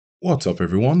What's up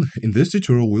everyone? In this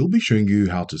tutorial we'll be showing you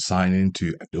how to sign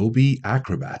into Adobe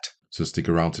Acrobat. So stick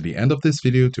around to the end of this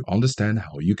video to understand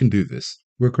how you can do this.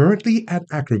 We're currently at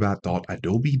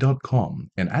acrobat.adobe.com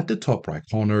and at the top right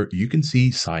corner you can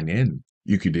see sign in.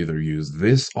 You could either use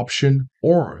this option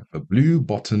or the blue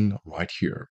button right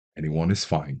here. Anyone is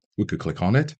fine. We could click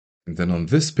on it. And then on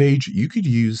this page, you could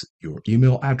use your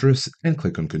email address and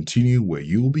click on continue where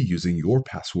you will be using your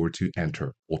password to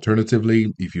enter.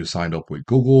 Alternatively, if you signed up with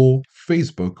Google,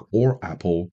 Facebook, or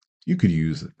Apple, you could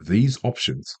use these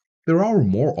options. There are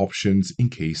more options in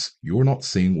case you're not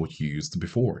seeing what you used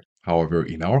before. However,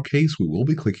 in our case, we will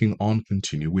be clicking on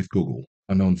continue with Google.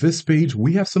 And on this page,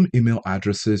 we have some email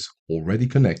addresses already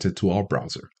connected to our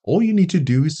browser. All you need to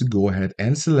do is to go ahead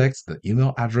and select the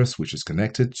email address which is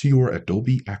connected to your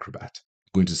Adobe Acrobat.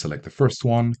 I'm going to select the first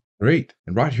one. Great.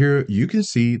 And right here, you can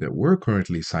see that we're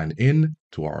currently signed in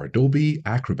to our Adobe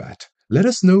Acrobat. Let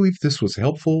us know if this was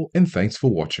helpful and thanks for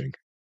watching.